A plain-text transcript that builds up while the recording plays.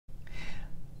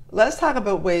Let's talk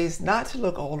about ways not to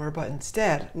look older, but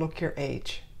instead look your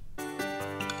age.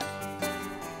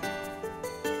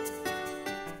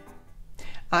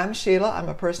 I'm Sheila, I'm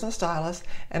a personal stylist,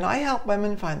 and I help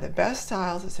women find the best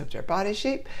styles that suit their body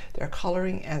shape, their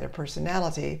coloring, and their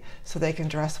personality so they can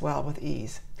dress well with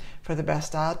ease. For the best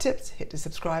style tips, hit the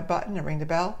subscribe button and ring the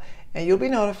bell, and you'll be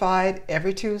notified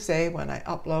every Tuesday when I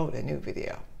upload a new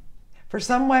video. For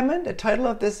some women, the title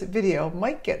of this video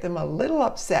might get them a little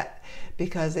upset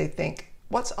because they think,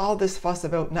 what's all this fuss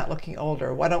about not looking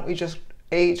older? Why don't we just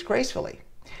age gracefully?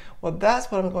 Well, that's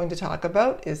what I'm going to talk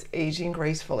about, is aging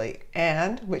gracefully,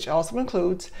 and which also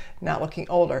includes not looking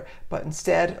older, but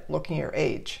instead looking your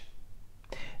age.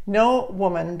 No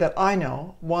woman that I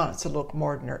know wants to look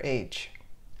more than her age.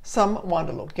 Some want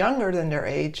to look younger than their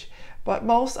age, but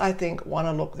most, I think, want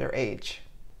to look their age.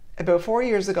 About 4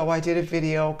 years ago, I did a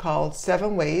video called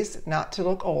 7 Ways Not to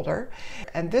Look Older,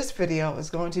 and this video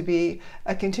is going to be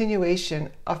a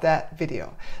continuation of that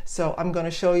video. So I'm going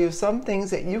to show you some things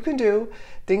that you can do,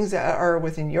 things that are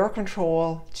within your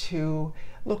control to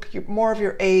look more of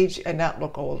your age and not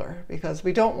look older, because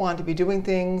we don't want to be doing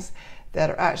things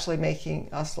that are actually making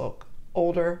us look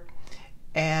older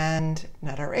and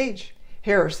not our age.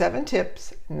 Here are 7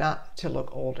 tips not to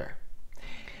look older.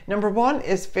 Number 1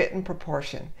 is fit and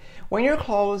proportion. When your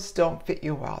clothes don't fit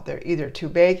you well, they're either too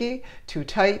baggy, too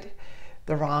tight,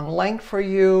 the wrong length for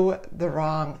you, the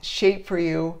wrong shape for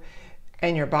you,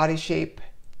 and your body shape,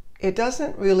 it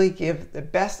doesn't really give the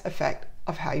best effect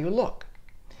of how you look.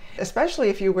 Especially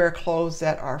if you wear clothes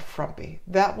that are frumpy.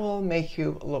 That will make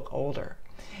you look older.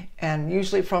 And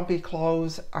usually frumpy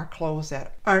clothes are clothes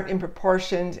that aren't in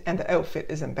proportion and the outfit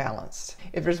isn't balanced.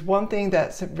 If there's one thing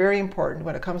that's very important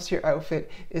when it comes to your outfit,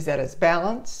 is that it's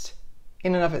balanced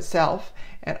in and of itself,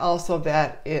 and also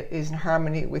that it is in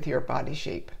harmony with your body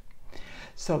shape.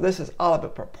 So this is all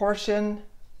about proportion,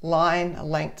 line,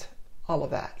 length, all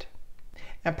of that.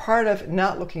 And part of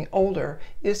not looking older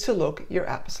is to look your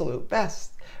absolute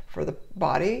best for the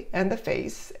body and the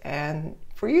face and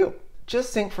for you.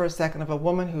 Just think for a second of a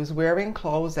woman who's wearing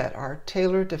clothes that are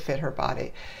tailored to fit her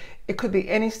body. It could be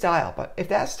any style, but if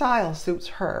that style suits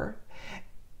her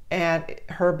and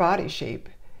her body shape,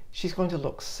 she's going to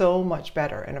look so much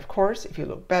better. And of course, if you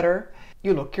look better,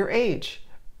 you look your age,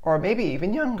 or maybe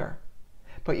even younger,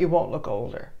 but you won't look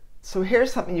older. So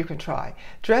here's something you can try.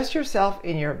 Dress yourself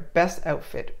in your best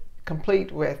outfit,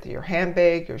 complete with your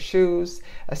handbag, your shoes,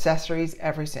 accessories,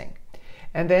 everything.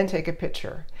 And then take a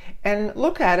picture and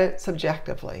look at it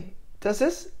subjectively. Does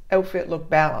this outfit look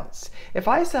balanced? If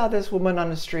I saw this woman on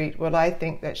the street, would I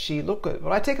think that she looked good?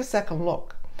 Would I take a second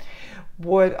look?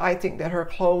 Would I think that her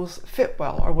clothes fit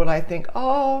well? Or would I think,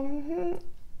 or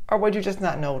would you just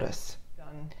not notice?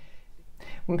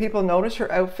 When people notice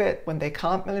your outfit, when they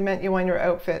compliment you on your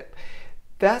outfit,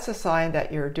 that's a sign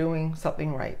that you're doing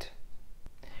something right.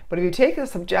 But if you take a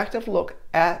subjective look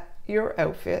at your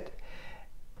outfit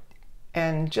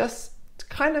and just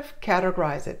kind of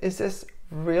categorize it, is this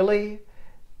really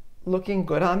looking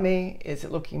good on me? Is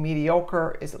it looking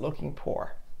mediocre? Is it looking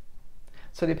poor?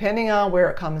 So depending on where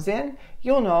it comes in,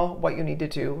 you'll know what you need to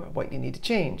do, what you need to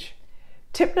change.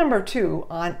 Tip number 2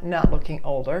 on not looking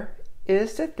older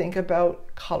is to think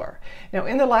about color. Now,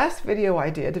 in the last video I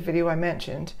did, the video I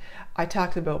mentioned, I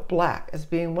talked about black as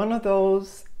being one of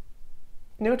those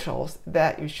neutrals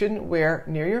that you shouldn't wear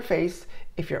near your face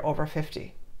if you're over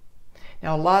 50.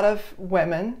 Now, a lot of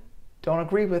women don't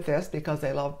agree with this because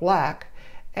they love black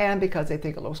and because they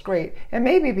think it looks great, and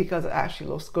maybe because it actually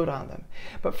looks good on them.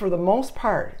 But for the most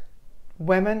part,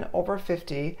 women over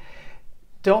 50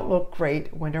 don't look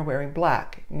great when they're wearing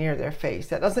black near their face.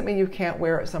 That doesn't mean you can't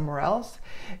wear it somewhere else.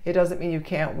 It doesn't mean you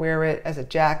can't wear it as a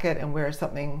jacket and wear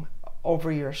something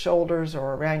over your shoulders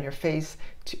or around your face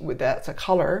that's a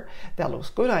color that looks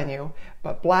good on you.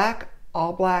 But black,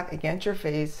 all black against your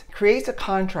face, creates a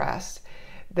contrast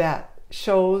that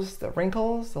shows the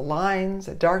wrinkles, the lines,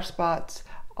 the dark spots,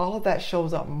 all of that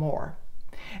shows up more.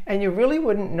 And you really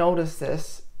wouldn't notice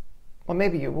this, well,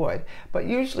 maybe you would, but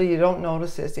usually you don't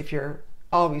notice this if you're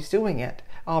always doing it,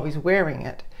 always wearing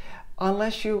it,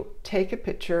 unless you take a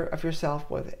picture of yourself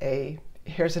with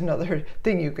here's another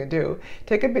thing you can do.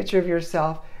 Take a picture of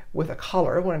yourself with a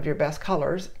color, one of your best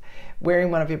colors,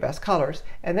 wearing one of your best colors,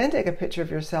 and then take a picture of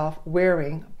yourself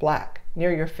wearing black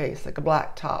near your face, like a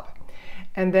black top.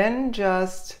 And then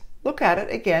just look at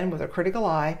it again with a critical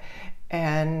eye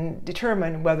and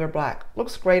determine whether black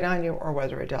looks great on you or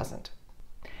whether it doesn't.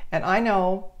 And I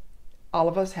know all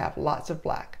of us have lots of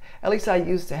black. At least I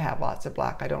used to have lots of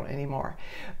black. I don't anymore.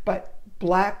 But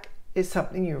black is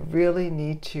something you really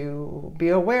need to be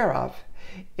aware of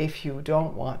if you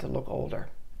don't want to look older.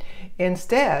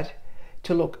 Instead,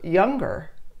 to look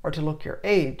younger or to look your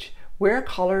age, wear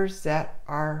colors that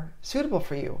are suitable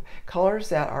for you, colors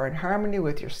that are in harmony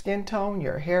with your skin tone,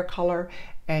 your hair color,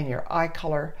 and your eye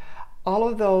color. All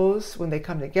of those, when they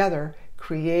come together,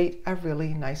 create a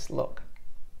really nice look.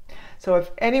 So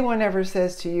if anyone ever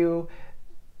says to you,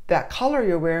 that color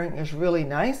you're wearing is really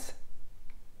nice,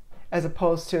 as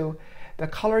opposed to the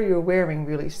color you're wearing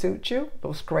really suits you,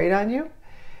 looks great on you,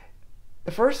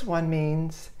 the first one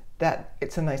means that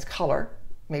it's a nice color.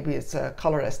 Maybe it's a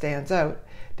color that stands out.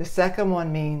 The second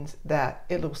one means that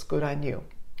it looks good on you.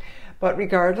 But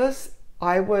regardless,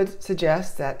 I would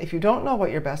suggest that if you don't know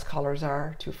what your best colors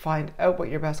are, to find out what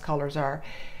your best colors are,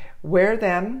 wear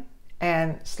them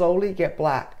and slowly get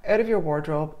black out of your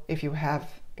wardrobe if you have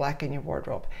black in your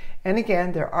wardrobe. And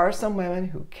again, there are some women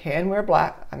who can wear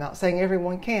black. I'm not saying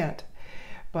everyone can't,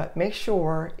 but make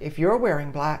sure if you're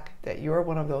wearing black that you're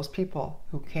one of those people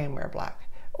who can wear black,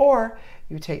 or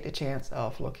you take the chance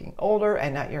of looking older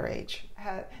and not your age.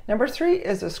 Number 3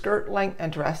 is the skirt length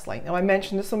and dress length. Now, I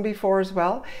mentioned this one before as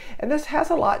well, and this has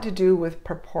a lot to do with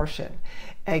proportion.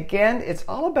 Again, it's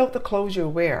all about the clothes you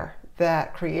wear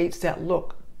that creates that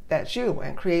look that's you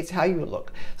and creates how you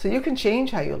look. So you can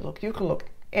change how you look. You can look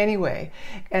anyway.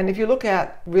 And if you look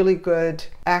at really good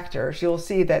actors, you'll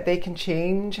see that they can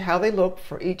change how they look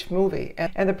for each movie.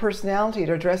 And the personality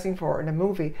they're dressing for in a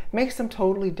movie makes them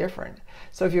totally different.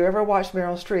 So if you ever watch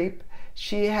Meryl Streep,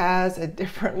 she has a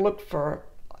different look for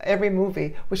every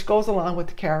movie, which goes along with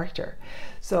the character.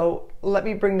 So let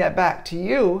me bring that back to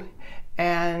you.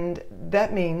 And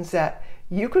that means that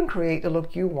you can create the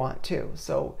look you want to.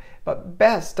 So, but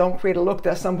best, don't create a look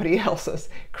that's somebody else's.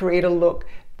 Create a look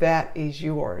that is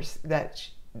yours, that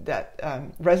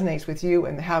resonates with you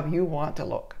and how you want to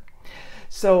look.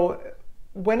 So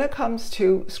when it comes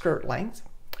to skirt length,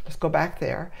 let's go back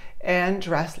there, and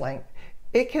dress length,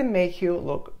 it can make you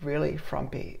look really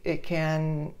frumpy.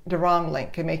 The wrong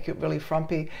length can make you really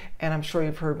frumpy, and I'm sure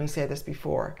you've heard me say this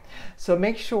before. So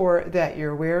make sure that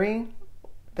you're wearing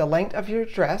the length of your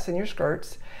dress and your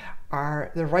skirts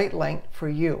are the right length for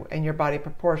you and your body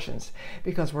proportions,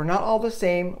 because we're not all the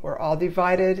same. We're all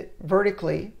divided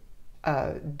vertically,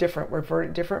 different. We're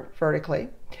different vertically,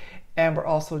 and we're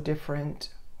also different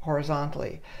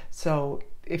horizontally. So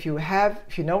if you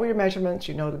know your measurements,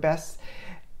 you know the best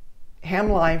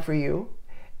hemline for you,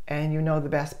 and you know the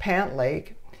best pant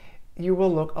leg, you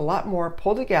will look a lot more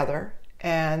pulled together,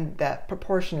 and that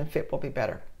proportion and fit will be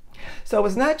better. So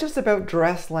it's not just about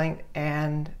dress length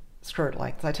and skirt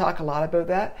length. I talk a lot about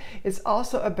that. It's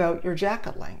also about your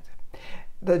jacket length.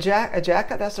 A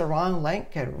jacket that's the wrong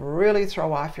length can really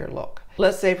throw off your look.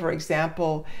 Let's say, for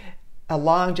example, a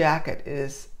long jacket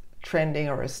is trending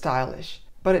or is stylish,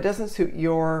 but it doesn't suit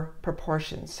your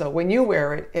proportions. So when you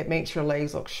wear it, it makes your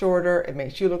legs look shorter, it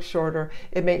makes you look shorter,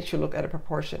 it makes you look out of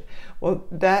proportion. Well,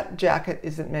 that jacket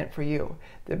isn't meant for you.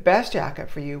 The best jacket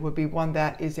for you would be one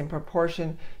that is in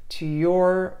proportion to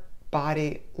your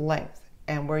body length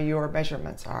and where your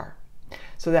measurements are.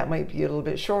 So that might be a little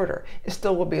bit shorter. It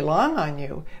still will be long on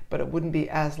you, but it wouldn't be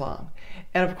as long.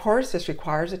 And of course, this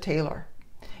requires a tailor.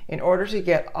 In order to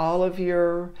get all of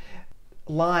your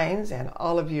lines and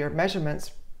all of your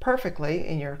measurements perfectly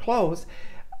in your clothes,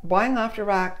 buying off the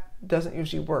rack doesn't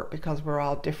usually work, because we're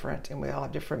all different and we all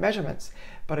have different measurements.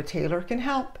 But a tailor can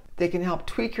help. They can help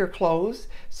tweak your clothes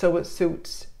so it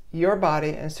suits your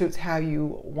body and suits how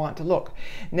you want to look.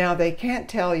 Now, they can't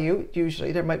tell you,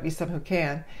 usually there might be some who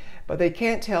can, but they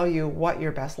can't tell you what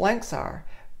your best lengths are,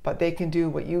 but they can do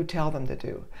what you tell them to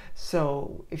do.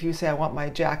 So if you say, I want my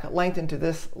jacket lengthened to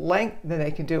this length, then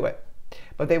they can do it,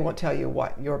 but they won't tell you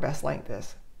what your best length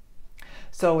is.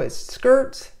 So it's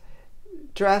skirts,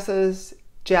 dresses,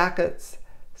 jackets,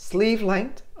 sleeve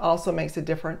length also makes a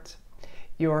difference.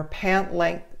 Your pant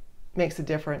length makes a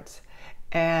difference.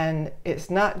 And it's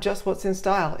not just what's in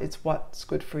style, it's what's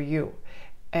good for you.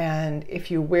 And if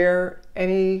you wear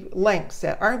any lengths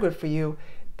that aren't good for you,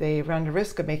 they run the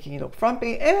risk of making you look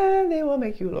frumpy, and they will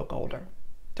make you look older.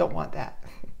 Don't want that.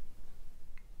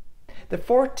 The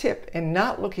fourth tip in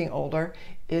not looking older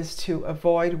is to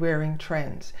avoid wearing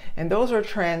trends. And those are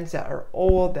trends that are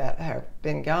old, that have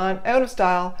been gone out of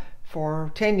style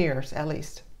for 10 years at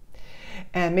least.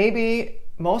 And maybe,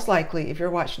 most likely, if you're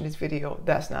watching this video,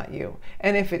 that's not you.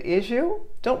 And if it is you,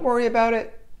 don't worry about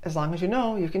it. As long as you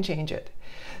know, you can change it.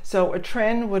 So a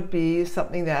trend would be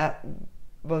something that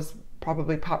was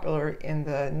probably popular in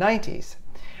the 90s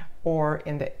or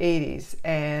in the 80s.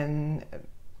 And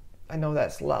I know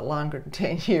that's a lot longer than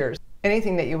 10 years.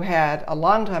 Anything that you had a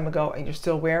long time ago and you're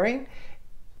still wearing,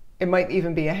 it might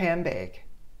even be a handbag.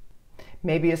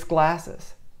 Maybe it's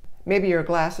glasses. maybe your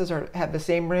glasses have the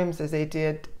same rims as they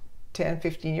did 10,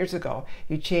 15 years ago.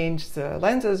 You change the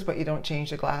lenses, but you don't change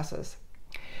the glasses.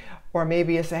 Or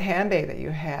maybe it's a handbag that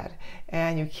you had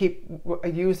and you keep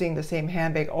using the same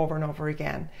handbag over and over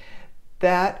again.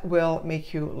 That will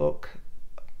make you look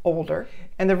older.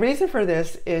 And the reason for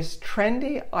this is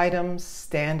trendy items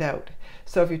stand out.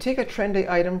 So if you take a trendy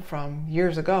item from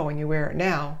years ago and you wear it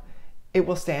now, it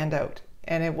will stand out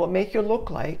and it will make you look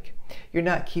like you're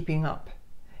not keeping up.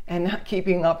 And not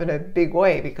keeping up in a big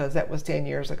way, because that was 10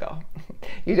 years ago.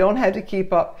 You don't have to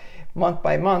keep up month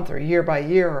by month or year by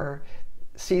year or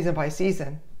season by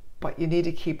season, but you need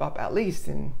to keep up at least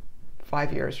in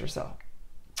 5 years or so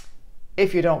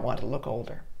if you don't want to look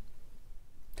older.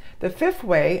 The fifth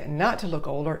way not to look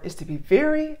older is to be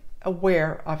very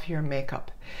aware of your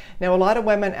makeup. Now, a lot of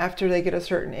women after they get a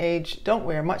certain age don't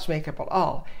wear much makeup at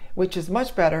all, which is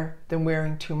much better than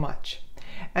wearing too much.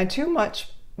 And too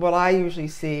much, what I usually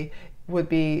see, would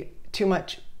be too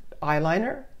much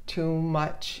eyeliner, too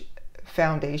much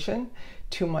foundation,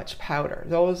 too much powder.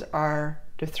 Those are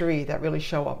the three that really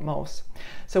show up most.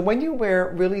 So when you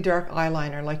wear really dark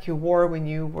eyeliner like you wore when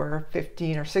you were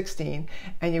 15 or 16,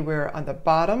 and you wear it on the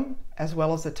bottom as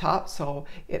well as the top, so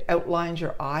it outlines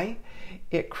your eye,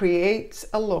 it creates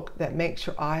a look that makes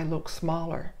your eye look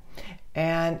smaller,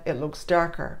 and it looks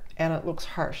darker, and it looks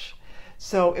harsh.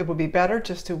 So it would be better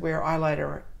just to wear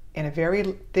eyeliner in a very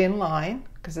thin line,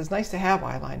 because it's nice to have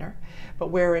eyeliner, but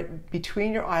wear it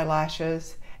between your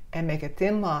eyelashes and make a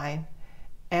thin line,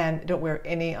 and don't wear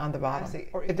any on the bottom.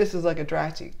 Or if this is like a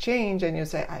drastic change and you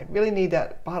say, I really need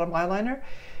that bottom eyeliner,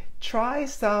 try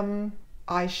some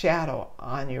eyeshadow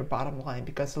on your bottom line,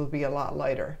 because it'll be a lot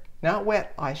lighter. Not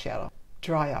wet eyeshadow,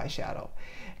 dry eyeshadow,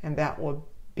 and that will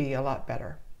be a lot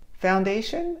better.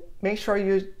 Foundation, make sure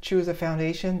you choose a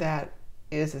foundation that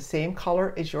is the same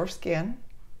color as your skin,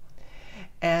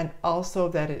 and also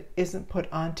that it isn't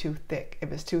put on too thick.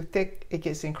 If it's too thick, it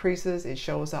gets in creases, it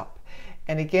shows up.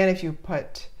 And again, if you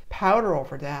put powder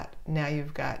over that, now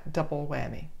you've got double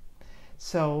whammy.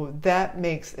 So that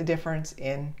makes a difference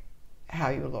in how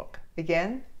you look.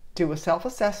 Again, do a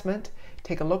self-assessment,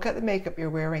 take a look at the makeup you're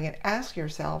wearing, and ask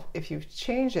yourself if you've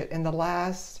changed it in the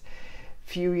last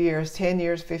few years, 10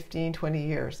 years, 15, 20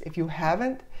 years. If you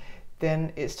haven't,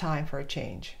 then it's time for a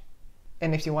change.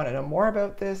 And if you want to know more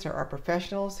about this, there are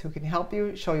professionals who can help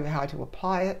you, show you how to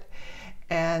apply it,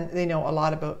 and they know a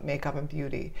lot about makeup and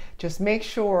beauty. Just make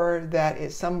sure that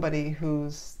it's somebody who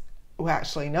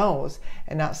actually knows,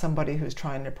 and not somebody who's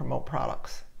trying to promote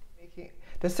products.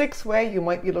 The sixth way you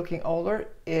might be looking older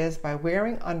is by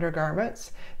wearing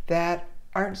undergarments that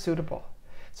aren't suitable.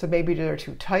 So maybe they're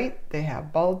too tight, they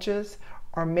have bulges,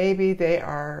 or maybe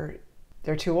they're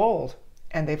too old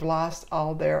and they've lost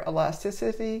all their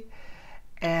elasticity,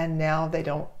 and now they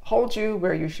don't hold you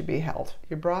where you should be held.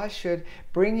 Your bra should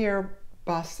bring your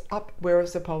bust up where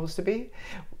it's supposed to be,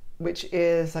 which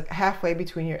is like halfway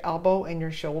between your elbow and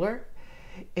your shoulder.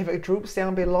 If it droops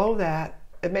down below that,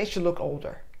 it makes you look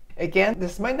older. Again,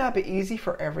 this might not be easy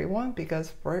for everyone,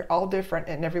 because we're all different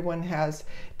and everyone has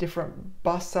different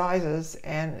bust sizes,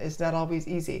 and it's not always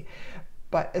easy.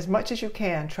 But as much as you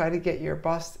can, try to get your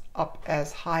bust up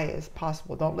as high as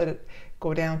possible. Don't let it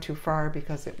go down too far,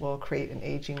 because it will create an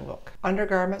aging look.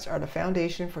 Undergarments are the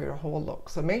foundation for your whole look.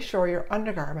 So make sure your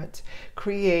undergarments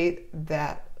create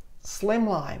that slim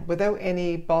line without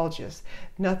any bulges,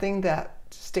 nothing that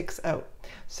sticks out.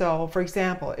 So for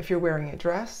example, if you're wearing a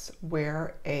dress,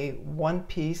 wear a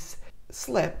one-piece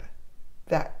slip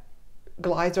that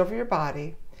glides over your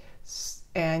body,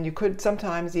 and you could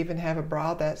sometimes even have a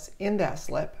bra that's in that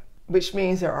slip, which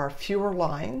means there are fewer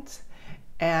lines,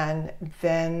 and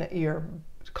then your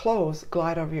clothes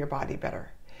glide over your body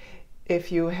better.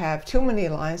 If you have too many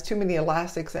lines, too many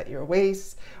elastics at your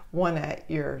waist, one at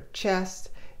your chest,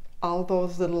 all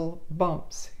those little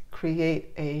bumps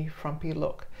create a frumpy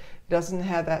look. It doesn't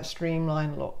have that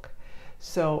streamlined look.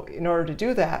 So in order to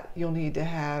do that, you'll need to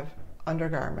have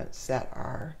undergarments that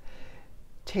are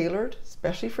tailored,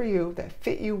 especially for you, that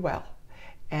fit you well,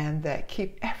 and that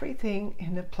keep everything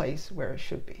in the place where it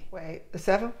should be. The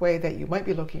seventh way that you might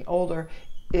be looking older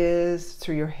is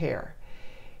through your hair.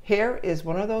 Hair is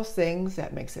one of those things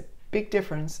that makes a big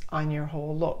difference on your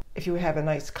whole look. If you have a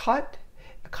nice cut,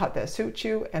 a cut that suits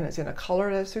you, and it's in a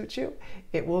color that suits you,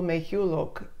 it will make you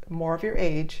look more of your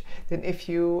age than if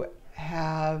you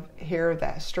have hair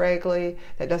that's straggly,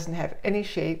 that doesn't have any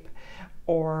shape,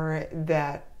 or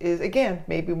that is, again,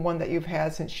 maybe one that you've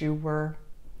had since you were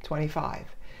 25.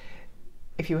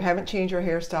 If you haven't changed your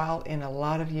hairstyle in a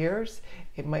lot of years,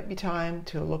 it might be time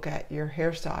to look at your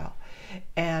hairstyle.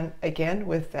 And again,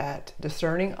 with that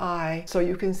discerning eye, so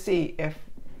you can see if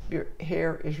your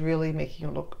hair is really making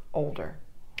you look older.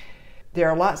 There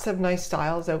are lots of nice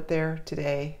styles out there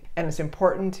today, and it's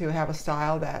important to have a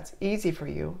style that's easy for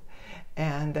you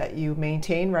and that you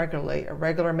maintain regularly. A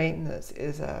regular maintenance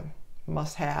is a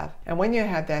must-have. And when you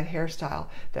have that hairstyle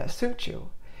that suits you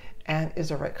and is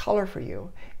the right color for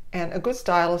you, and a good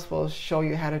stylist will show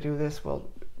you how to do this, will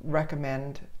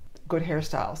recommend good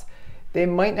hairstyles. They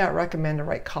might not recommend the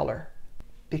right color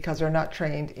because they're not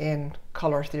trained in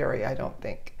color theory, I don't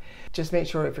think. Just make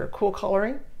sure if you're cool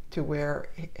coloring, to wear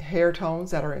hair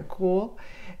tones that are in cool,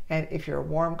 and if you're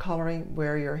warm coloring,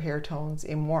 wear your hair tones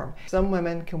in warm. Some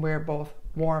women can wear both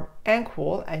warm and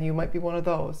cool, and you might be one of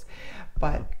those.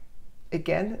 But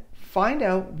again, find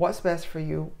out what's best for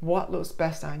you, what looks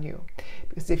best on you.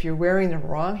 Because if you're wearing the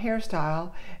wrong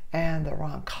hairstyle and the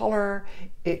wrong color,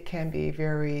 it can be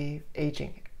very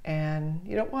aging, and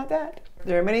you don't want that.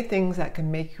 There are many things that can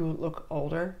make you look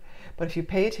older, but if you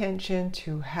pay attention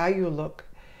to how you look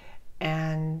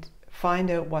and find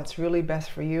out what's really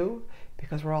best for you,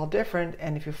 because we're all different,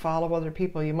 and if you follow other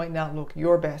people, you might not look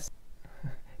your best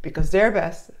because their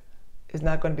best is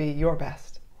not going to be your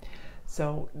best.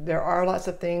 So there are lots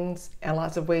of things and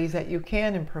lots of ways that you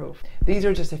can improve. These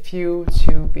are just a few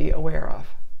to be aware of.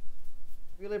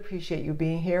 I really appreciate you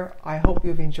being here. I hope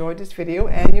you've enjoyed this video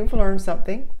and you've learned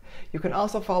something. You can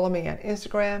also follow me on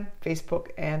Instagram, Facebook,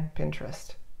 and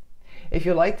Pinterest. If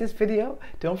you like this video,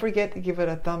 don't forget to give it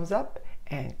a thumbs up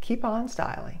and keep on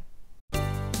styling.